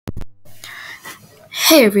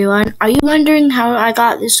Hey everyone, are you wondering how I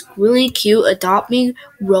got this really cute Adopt Me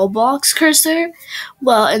Roblox cursor?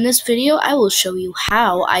 Well, in this video, I will show you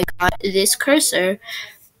how I got this cursor.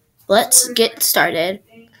 Let's get started.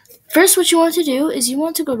 First, what you want to do is you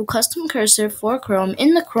want to go to Custom Cursor for Chrome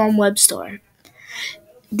in the Chrome Web Store.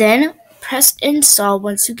 Then, press Install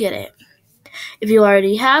once you get it. If you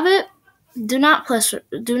already have it, do not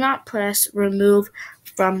press Remove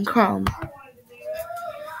from Chrome.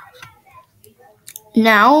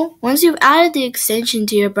 Now, once you've added the extension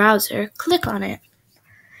to your browser, click on it,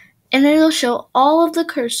 and it'll show all of the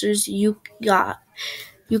cursors you got.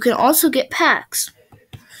 You can also get packs.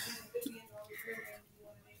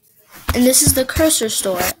 And this is the cursor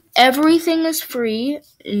store. Everything is free,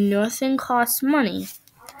 nothing costs money.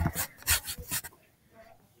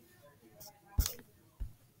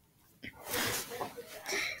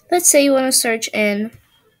 Let's say you want to search in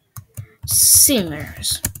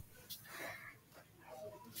singers.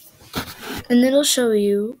 And it'll show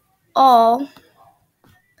you all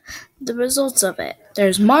the results of it.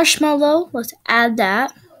 There's Marshmello, let's add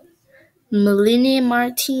that. Melanie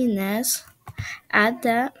Martinez, add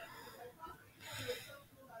that.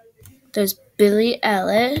 There's Billie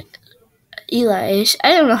Eilish,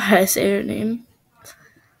 I don't know how to say her name.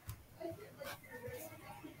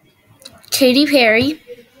 Katy Perry,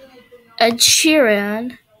 Ed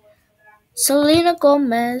Sheeran, Selena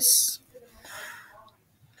Gomez,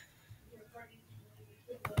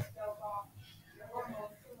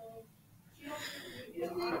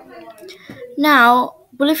 Now,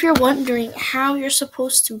 what if you're wondering how you're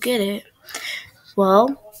supposed to get it?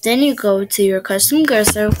 Well, then you go to your custom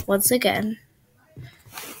cursor once again.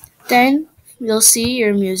 Then you'll see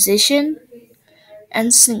your musicians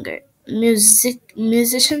and singers.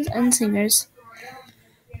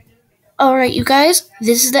 Alright, you guys,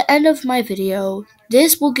 this is the end of my video.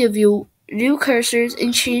 This will give you new cursors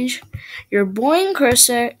and change your boring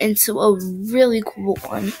cursor into a really cool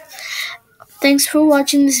one. Thanks for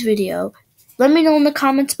watching this video. Let me know in the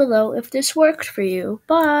comments below if this worked for you.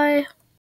 Bye!